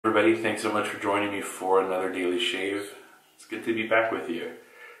everybody, thanks so much for joining me for another daily shave. It's good to be back with you.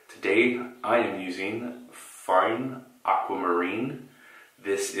 Today I am using Fine Aquamarine.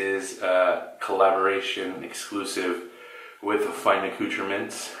 This is a collaboration exclusive with Fine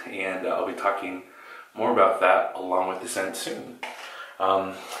Accoutrements, and I'll be talking more about that along with the scent soon.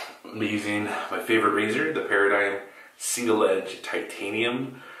 I'm using my favorite razor, the Paradigm Single Edge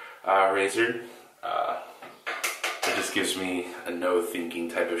Titanium razor. It just gives me a no thinking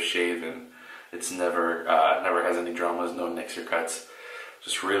type of shave, and it's never has any dramas, no nicks or cuts.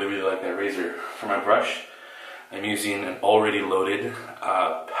 Just really like that razor. For my brush, I'm using an already loaded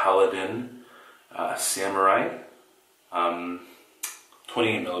Paladin Samurai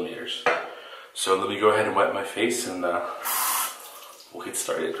 28 millimeters. So let me go ahead and wet my face, and we'll get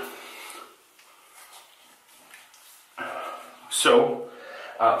started. So,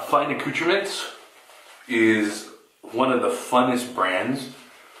 Fine Accoutrements is one of the funnest brands,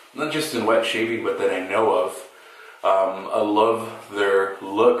 not just in wet shaving, but that I know of. I love their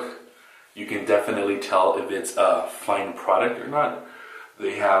look. You can definitely tell if it's a fine product or not.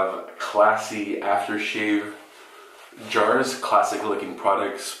 They have classy aftershave jars, classic looking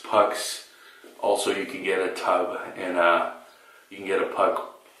products, pucks. Also, you can get a tub and you can get a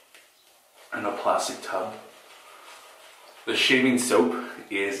puck and a plastic tub. The shaving soap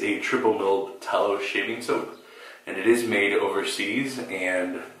is a triple milled tallow shaving soap, and it is made overseas,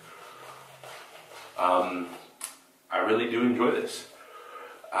 and I really do enjoy this.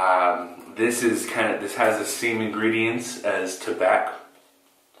 This has the same ingredients as tobacco,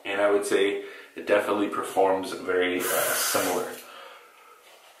 and I would say it definitely performs very similar.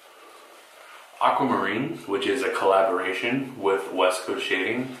 Aquamarine, which is a collaboration with West Coast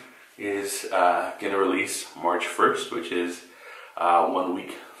Shaving, is going to release March 1st, which is 1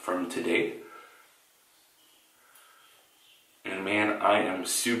 week from today. And man, I am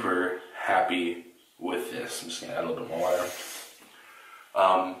super happy with this. I'm just going to add a little bit more water.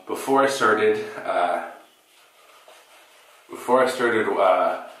 Before I started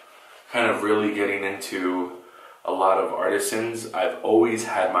kind of really getting into a lot of artisans, I've always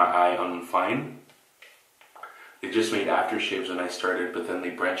had my eye on Fine. They just made aftershaves when I started, but then they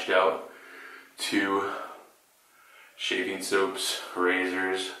branched out to shaving soaps,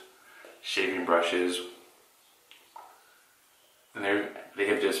 razors, shaving brushes, and they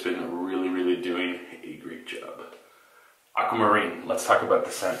have just been really doing a great job. Aquamarine, let's talk about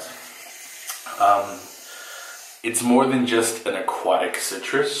the scent. It's more than just an aquatic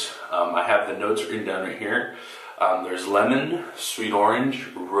citrus. I have the notes written down right here. There's lemon, sweet orange,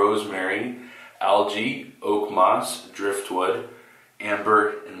 rosemary, algae, oak moss, driftwood,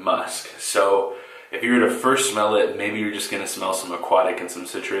 amber, and musk. So if you were to first smell it, maybe you're just going to smell some aquatic and some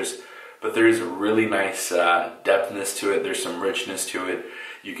citrus, but there's a really nice depthness to it. There's some richness to it.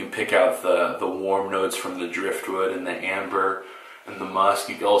 You can pick out the warm notes from the driftwood and the amber and the musk.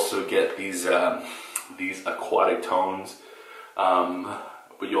 You can also get these aquatic tones,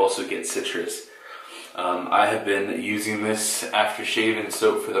 but you also get citrus. I have been using this aftershave and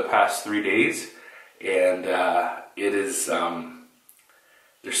soap for the past 3 days, and it is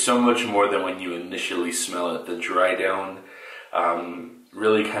there's so much more than when you initially smell it. The dry down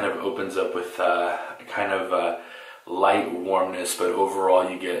really kind of opens up with kind of light warmness, but overall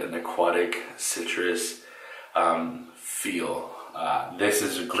you get an aquatic citrus feel. This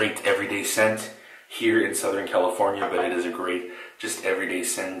is a great everyday scent here in Southern California, but it is a great just everyday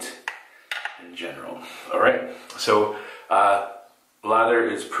scent in general. Alright, so Lather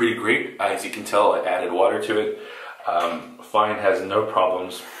is pretty great. As you can tell, I added water to it. Fine has no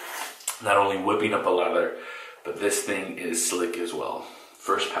problems not only whipping up a lather, but this thing is slick as well.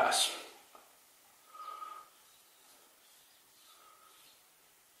 First pass.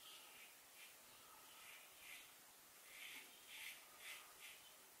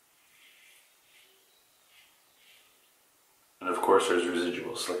 And of course there's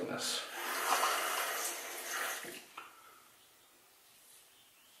residual slickness.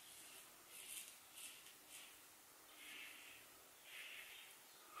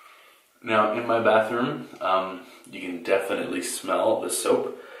 Now in my bathroom, you can definitely smell the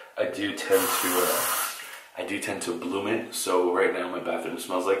soap. I do tend to bloom it, so right now my bathroom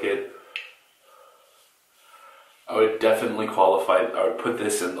smells like it. I would definitely qualify, I would put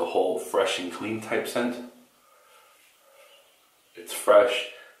this in the whole fresh and clean type scent. It's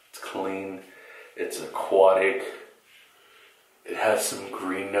fresh, it's clean, it's aquatic, it has some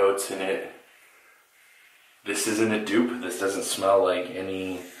green notes in it. This isn't a dupe. This doesn't smell like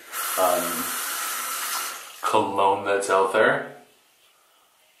any cologne that's out there.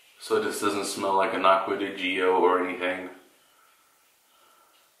 So this doesn't smell like an Aqua di Gio or anything.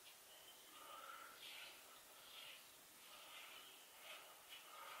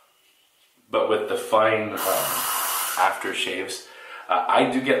 But with the fine aftershaves, I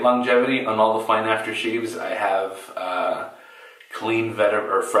do get longevity on all the fine aftershaves. I have clean vetiver,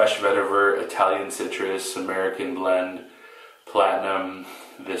 or fresh vetiver, Italian citrus, American blend, platinum,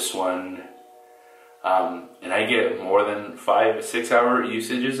 this one. And I get more than 5 to 6 hour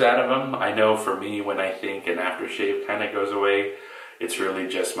usages out of them. I know for me, when I think an aftershave kind of goes away, it's really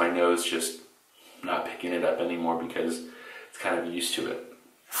just my nose just not picking it up anymore because it's kind of used to it.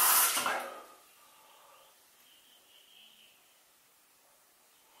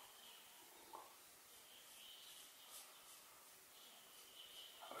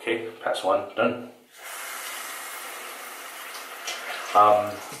 Okay, pass one, done.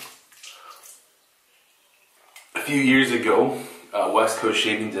 A few years ago, West Coast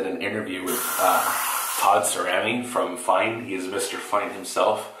Shaving did an interview with Todd Cerami from Fine. He is Mr. Fine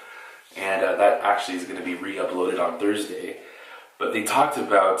himself, and that actually is going to be re-uploaded on Thursday. But they talked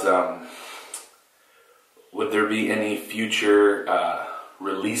about would there be any future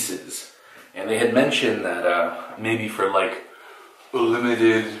releases, and they had mentioned that maybe for like a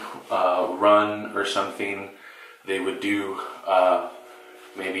limited run or something, they would do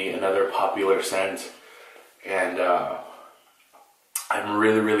maybe another popular scent. And I'm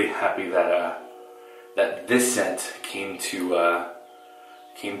really happy that that this scent came to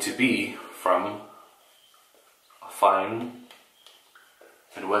be from Fine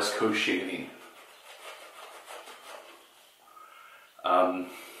and West Coast Shaving.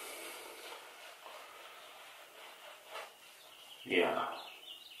 Yeah,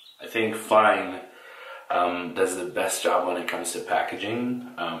 I think Fine does the best job when it comes to packaging,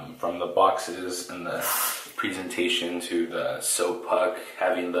 from the boxes and the presentation to the soap puck,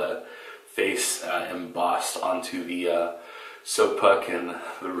 having the face embossed onto the soap puck, and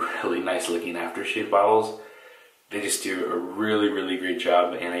the really nice looking aftershave bottles. They just do a really great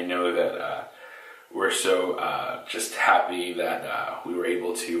job, and I know that we're so just happy that we were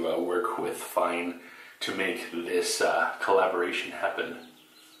able to work with Fine to make this collaboration happen.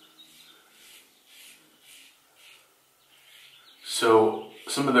 So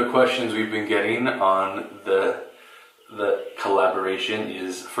some of the questions we've been getting on the collaboration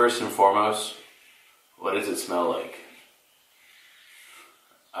is, first and foremost, what does it smell like?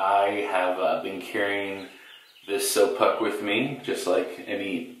 I have been carrying this soap puck with me, just like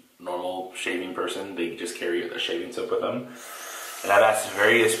any normal shaving person. They just carry a shaving soap with them. And I've asked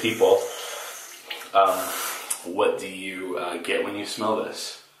various people, what do you get when you smell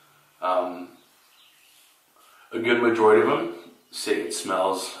this? A good majority of them say it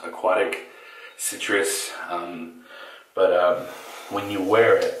smells aquatic, citrus, but when you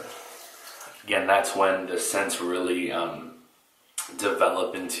wear it, again, that's when the scents really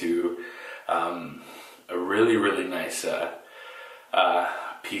develop into a really nice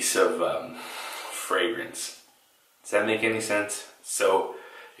piece of fragrance. Does that make any sense? So,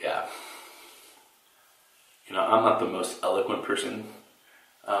 yeah. You know, I'm not the most eloquent person,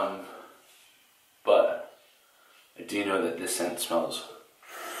 but I do know that this scent smells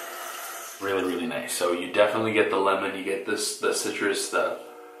really nice. So you definitely get the lemon, you get this, the citrus, the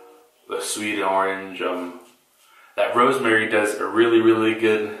sweet orange. That rosemary does a really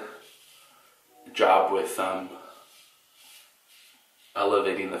good job with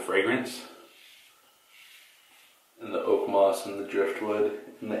elevating the fragrance. And the oak moss and the driftwood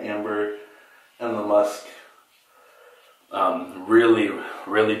and the amber and the musk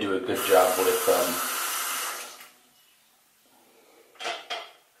really do a good job with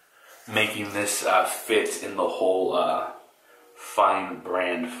making this fit in the whole Fine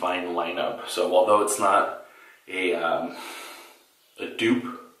brand, Fine lineup. So although it's not a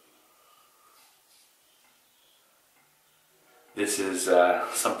dupe, this is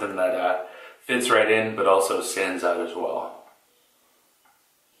something that fits right in, but also stands out as well.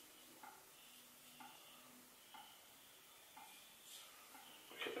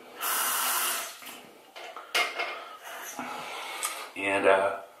 And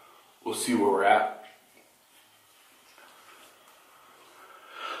we'll see where we're at.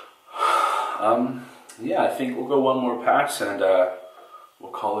 Yeah, I think we'll go one more pass and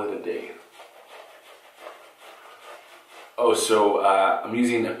we'll call it a day. Oh, so I'm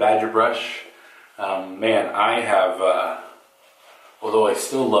using a Badger brush. Man, I have, although I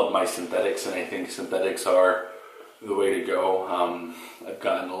still love my synthetics and I think synthetics are the way to go, I've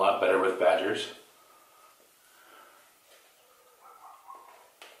gotten a lot better with Badgers.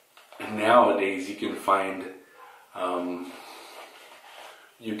 And nowadays you can find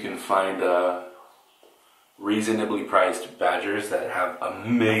reasonably priced Badgers that have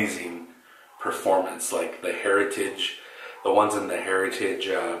amazing performance, like the Heritage, the ones in the Heritage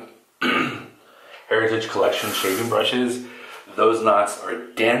Heritage Collection shaving brushes. Those knots are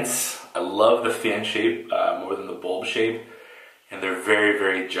dense. I love the fan shape more than the bulb shape, and they're very,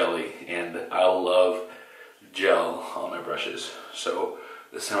 very jelly, and I love gel on my brushes. So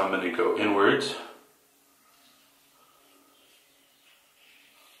this time I'm going to go inwards.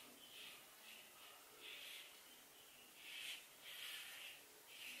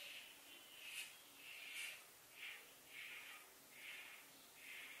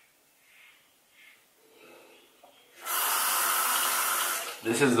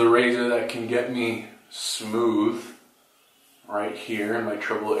 This is the razor that can get me smooth right here in my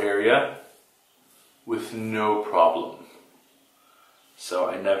treble area with no problem. So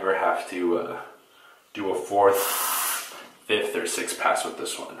I never have to do a fourth, fifth, or sixth pass with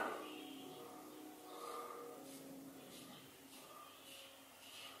this one.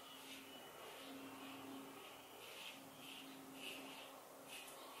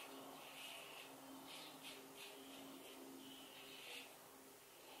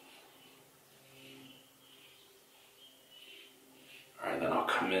 Then I'll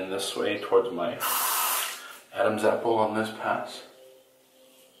come in this way towards my Adam's apple on this pass.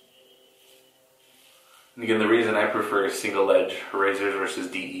 And again, the reason I prefer single edge razors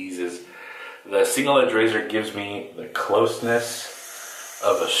versus DEs is the single edge razor gives me the closeness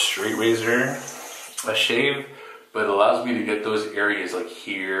of a straight razor, a shave, but it allows me to get those areas like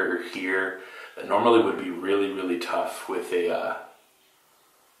here or here that normally would be really, really tough with a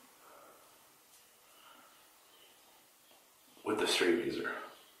the straight razor.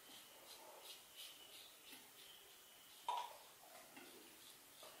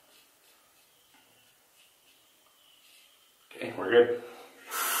 Okay, we're good.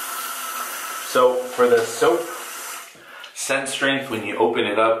 So for the soap scent strength, when you open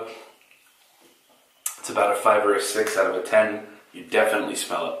it up, it's about a 5 or a 6 out of a 10. You definitely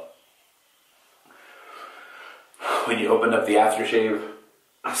smell it. When you open up the aftershave,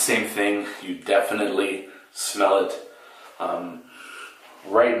 same thing, you definitely smell it.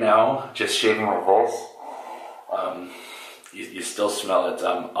 Right now, just shaving with this, you still smell it.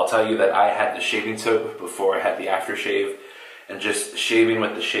 I'll tell you that I had the shaving soap before I had the aftershave, and just shaving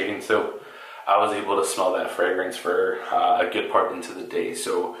with the shaving soap, I was able to smell that fragrance for a good part into the day.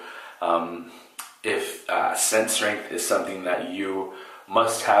 So if scent strength is something that you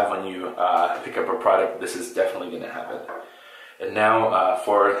must have when you pick up a product, this is definitely going to have it. And now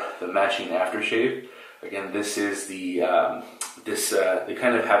for the matching aftershave. Again, this is the, they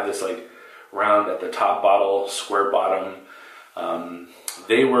kind of have this like round at the top bottle, square bottom.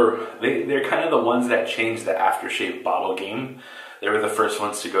 They're kind of the ones that changed the aftershave bottle game. They were the first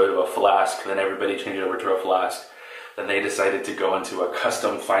ones to go to a flask, then everybody changed over to a flask. Then they decided to go into a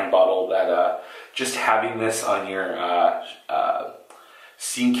custom fine bottle that just having this on your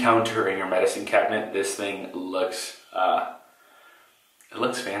scene counter in your medicine cabinet, this thing looks it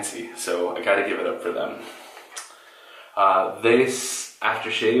looks fancy, so I gotta give it up for them. This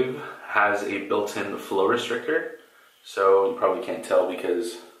aftershave has a built-in flow restrictor, so you probably can't tell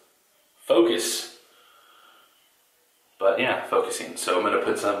because focus. But yeah, focusing. So I'm gonna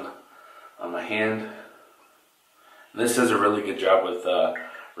put some on my hand. This does a really good job with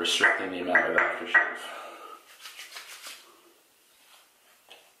restricting the amount of aftershave.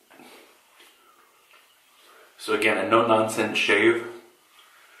 So again, a no-nonsense shave.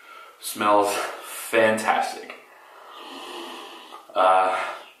 Smells fantastic.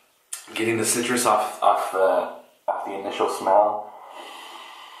 Getting the citrus off the initial smell.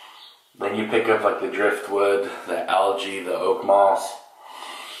 Then you pick up like the driftwood, the algae, the oak moss,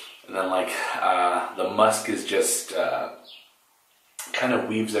 and then like the musk is just kind of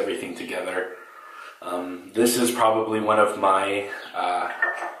weaves everything together. This is probably one of my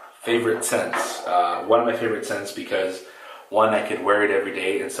favorite scents. One of my favorite scents because one, I could wear it every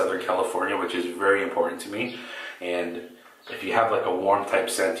day in Southern California, which is very important to me. And if you have like a warm type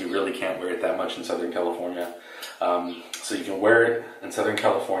scent, you really can't wear it that much in Southern California. So you can wear it in Southern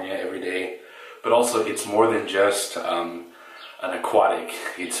California every day, but also it's more than just an aquatic.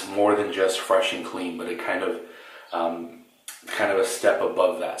 It's more than just fresh and clean, but it kind of a step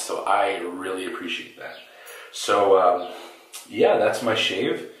above that. So I really appreciate that. So yeah, that's my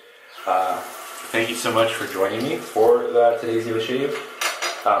shave. Thank you so much for joining me for today's Daily Shave.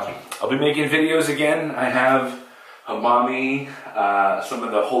 I'll be making videos again. I have umami, some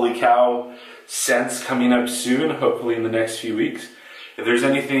of the holy cow scents coming up soon, hopefully in the next few weeks. If there's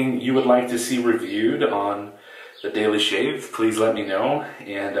anything you would like to see reviewed on the Daily Shave, please let me know.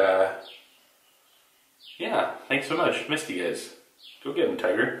 And yeah, thanks so much. Missed you guys. Go get him,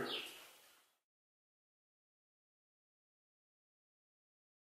 Tiger.